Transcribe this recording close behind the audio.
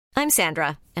I'm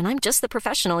Sandra, and I'm just the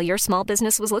professional your small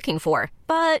business was looking for.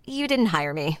 But you didn't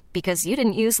hire me because you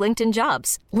didn't use LinkedIn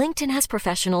Jobs. LinkedIn has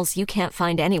professionals you can't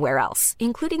find anywhere else,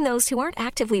 including those who aren't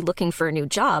actively looking for a new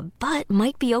job, but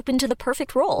might be open to the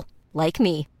perfect role, like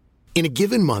me. In a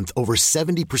given month, over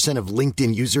 70% of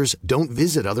LinkedIn users don't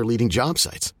visit other leading job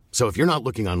sites. So if you're not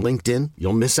looking on LinkedIn,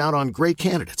 you'll miss out on great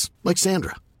candidates like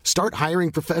Sandra. Start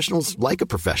hiring professionals like a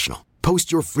professional.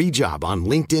 Post your free job on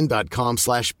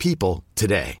linkedin.com/people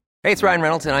today. Hey, it's Ryan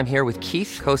Reynolds, and I'm here with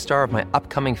Keith, co-star of my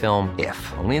upcoming film, If,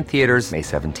 only in theaters May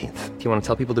 17th. Do you want to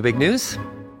tell people the big news?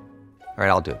 All right,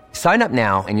 I'll do it. Sign up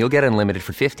now and you'll get unlimited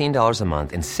for $15 a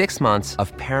month and 6 months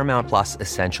of Paramount Plus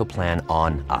Essential Plan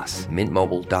on us.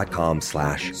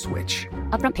 MintMobile.com/switch.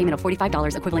 Upfront payment of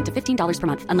 $45 equivalent to $15 per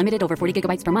month. Unlimited over 40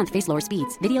 gigabytes per month. Face lower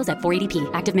speeds. Videos at 480p.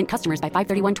 Active Mint customers by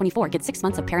 531.24 get 6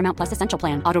 months of Paramount Plus Essential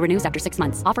Plan. Auto renews after 6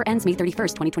 months. Offer ends May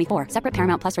 31st, 2024. Separate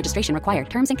Paramount Plus registration required.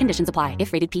 Terms and conditions apply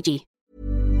if rated PG.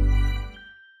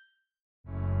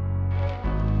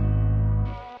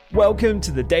 Welcome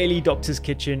to the Daily Doctor's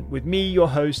Kitchen with me, your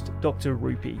host, Dr.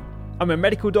 Rupy. I'm a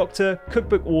medical doctor,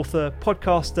 cookbook author,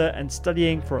 podcaster, and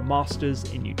studying for a master's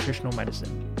in nutritional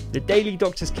medicine. The Daily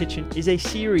Doctor's Kitchen is a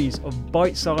series of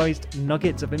bite-sized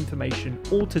nuggets of information,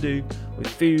 all to do with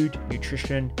food,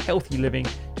 nutrition, healthy living,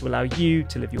 to allow you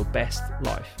to live your best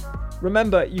life.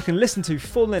 Remember, you can listen to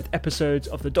full-length episodes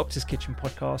of the Doctor's Kitchen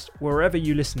podcast wherever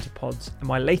you listen to pods, and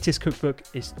my latest cookbook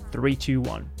is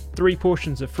 3-2-1. 3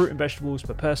 portions of fruit and vegetables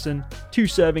per person, 2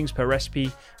 servings per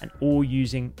recipe, and all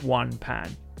using 1 pan.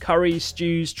 Curries,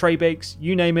 stews, tray bakes,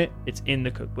 you name it, it's in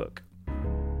the cookbook.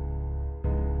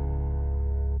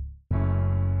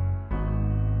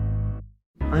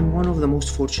 I'm one of the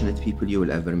most fortunate people you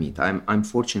will ever meet. I'm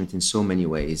fortunate in so many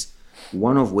ways.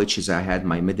 One of which is I had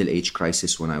my middle age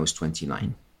crisis when I was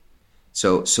 29.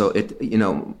 So it,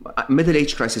 middle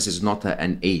age crisis is not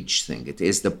an age thing. It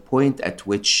is the point at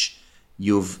which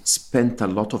you've spent a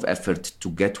lot of effort to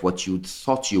get what you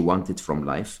thought you wanted from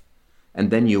life. And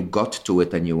then you got to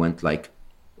it and you went like,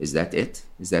 is that it?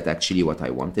 Is that actually what I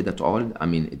wanted at all? I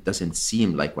mean, it doesn't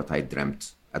seem like what I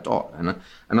dreamt at all. And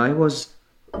I was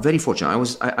very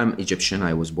fortunate. I'm Egyptian.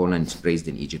 I was born and raised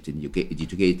in Egypt,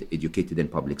 educated in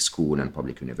public school and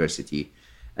public university.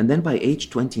 And then by age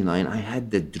 29, I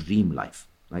had the dream life.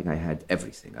 Like I had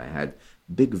everything. I had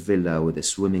big villa with a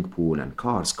swimming pool and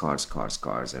cars,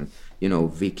 and,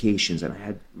 vacations. And I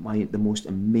had the most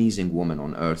amazing woman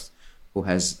on earth who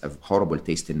has a horrible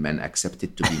taste in men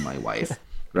accepted to be my wife.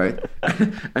 Right.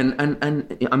 and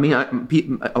I mean,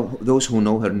 those who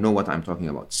know her know what I'm talking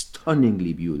about.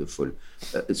 Stunningly beautiful,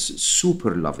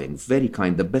 super loving, very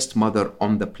kind, the best mother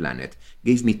on the planet,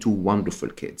 gave me 2 wonderful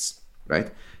kids.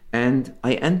 Right. And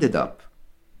I ended up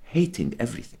hating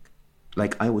everything.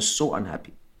 Like I was so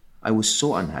unhappy.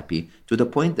 To the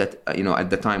point that, at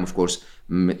the time, of course,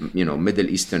 Middle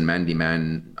Eastern manly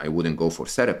man, I wouldn't go for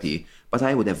therapy, but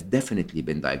I would have definitely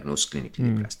been diagnosed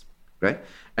clinically depressed. Right.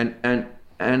 And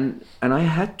I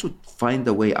had to find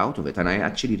a way out of it. And I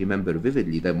actually remember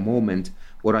vividly the moment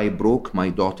where I broke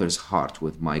my daughter's heart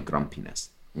with my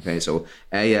grumpiness. Okay, so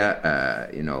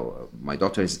Aya, my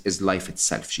daughter is life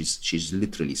itself. She's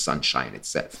literally sunshine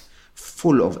itself,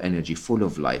 full of energy, full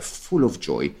of life, full of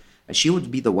joy. And she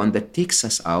would be the one that takes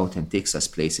us out and takes us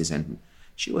places. And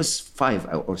she was 5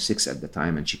 or 6 at the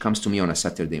time. And she comes to me on a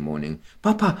Saturday morning,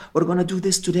 Papa, we're going to do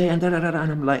this today. And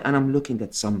I'm looking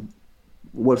at some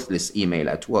worthless email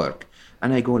at work,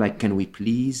 and I go like, can we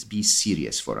please be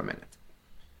serious for a minute?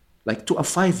 Like to a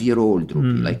 5-year-old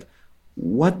Ruby, like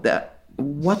what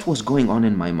was going on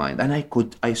in my mind? And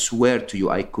I swear to you,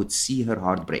 I could see her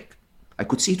heart break. I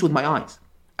could see it with my eyes.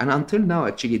 And until now,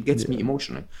 actually, it gets me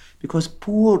emotional because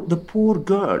the poor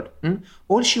girl,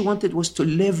 all she wanted was to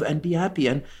live and be happy.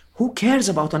 And who cares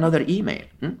about another email?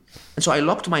 And so I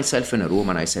locked myself in a room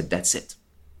and I said, that's it.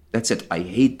 I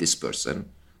hate this person.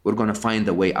 We're going to find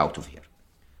a way out of here.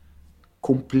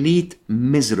 Complete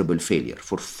miserable failure.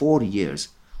 For 4 years,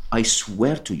 I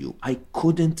swear to you, I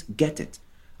couldn't get it.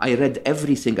 I read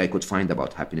everything I could find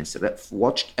about happiness,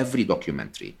 watched every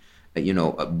documentary,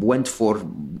 went for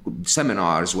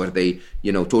seminars where they,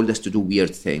 told us to do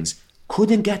weird things.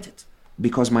 Couldn't get it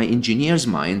because my engineer's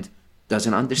mind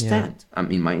doesn't understand. Yeah. I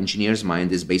mean, my engineer's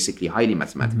mind is basically highly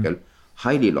mathematical,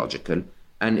 highly logical.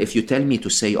 And if you tell me to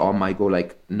say Om, I go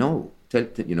like, no.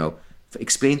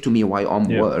 Explain to me why Om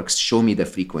works, show me the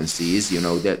frequencies,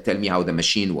 tell me how the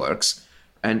machine works.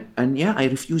 And I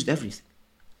refused everything.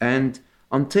 And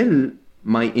until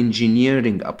my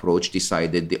engineering approach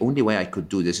decided the only way I could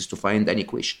do this is to find an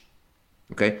equation.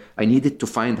 Okay? I needed to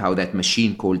find how that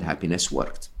machine called happiness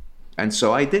worked. And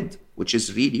so I did, which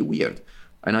is really weird.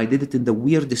 And I did it in the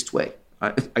weirdest way.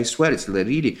 I swear it's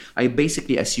really, I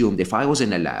basically assumed if I was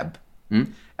in a lab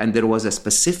and there was a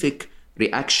specific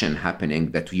reaction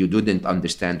happening that you didn't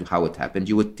understand how it happened,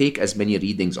 you would take as many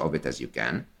readings of it as you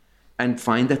can and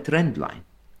find a trend line.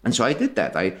 And so I did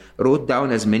that. I wrote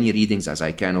down as many readings as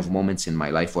I can of moments in my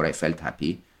life where I felt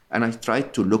happy, and I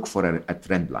tried to look for a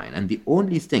trend line. And the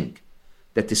only thing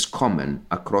that is common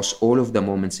across all of the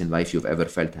moments in life you've ever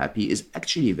felt happy is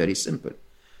actually very simple.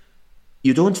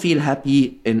 You don't feel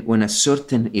happy when a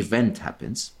certain event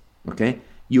happens, okay?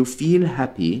 You feel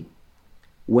happy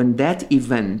when that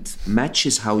event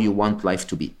matches how you want life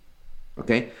to be,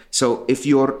 okay? So if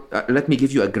you're, let me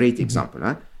give you a great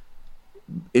example.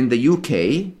 In the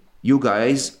UK, you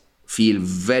guys feel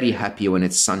very happy when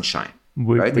it's sunshine,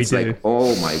 right? It's like,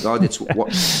 oh my God,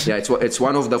 it's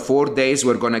one of the 4 days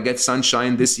we're gonna get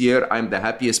sunshine this year. I'm the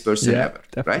happiest person ever,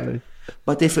 definitely. Right?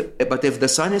 But if the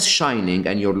sun is shining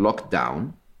and you're locked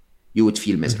down, you would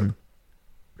feel miserable,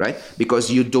 right? Because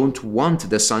you don't want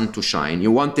the sun to shine.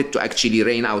 You want it to actually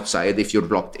rain outside if you're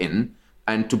locked in,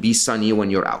 and to be sunny when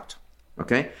you're out,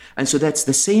 okay? And so that's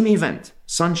the same event,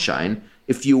 sunshine.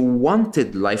 If you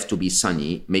wanted life to be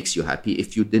sunny, makes you happy.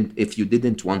 If you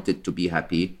didn't want it to be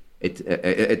happy,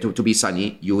 to be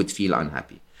sunny, you would feel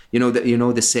unhappy. You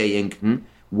know the saying,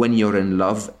 when you're in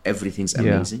love, everything's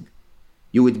amazing.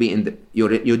 You would be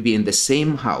you'd be in the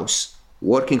same house,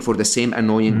 working for the same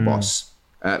annoying boss,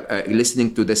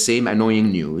 listening to the same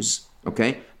annoying news,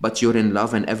 okay? But you're in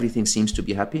love and everything seems to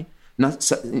be happy.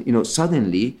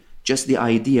 Suddenly, just the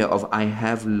idea of I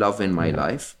have love in my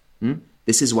life,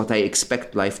 this is what I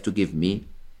expect life to give me,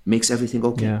 makes everything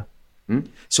okay.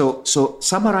 So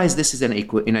summarize this as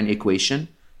in an equation.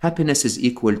 Happiness is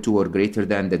equal to or greater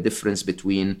than the difference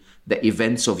between the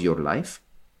events of your life,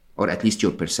 or at least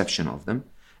your perception of them,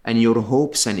 and your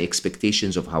hopes and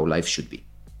expectations of how life should be.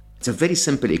 It's a very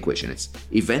simple equation. It's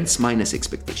events minus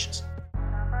expectations.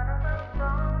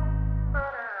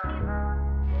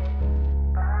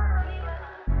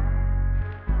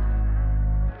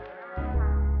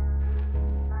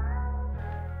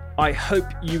 I hope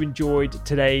you enjoyed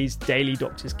today's Daily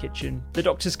Doctor's Kitchen. The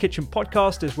Doctor's Kitchen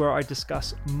podcast is where I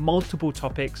discuss multiple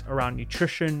topics around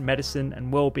nutrition, medicine,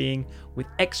 and well-being with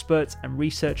experts and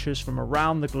researchers from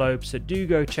around the globe, so do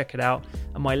go check it out.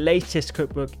 And my latest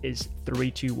cookbook is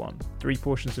 321, 3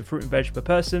 portions of fruit and veg per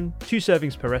person, 2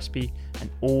 servings per recipe,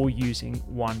 and all using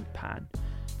 1 pan.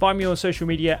 Find me on social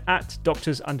media at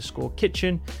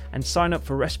doctors_kitchen and sign up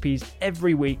for recipes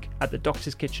every week at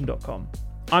thedoctorskitchen.com.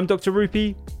 I'm Dr.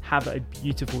 Rupi. Have a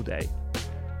beautiful day.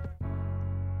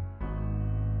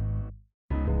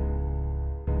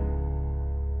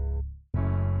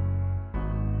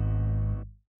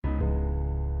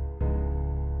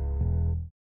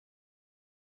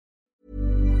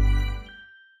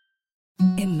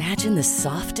 Imagine the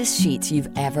softest sheets you've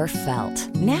ever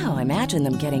felt. Now imagine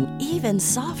them getting even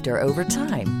softer over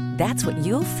time. That's what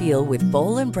you'll feel with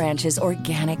Boll & Branch's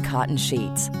organic cotton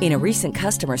sheets. In a recent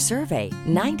customer survey,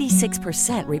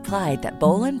 96% replied that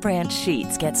Boll & Branch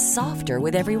sheets get softer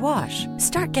with every wash.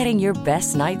 Start getting your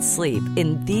best night's sleep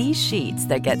in these sheets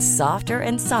that get softer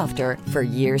and softer for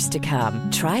years to come.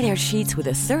 Try their sheets with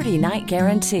a 30-night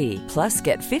guarantee. Plus,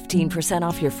 get 15%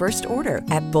 off your first order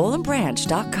at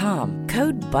bollandbranch.com.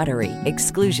 Code BUTTERY.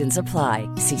 Exclusions apply.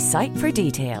 See site for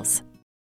details.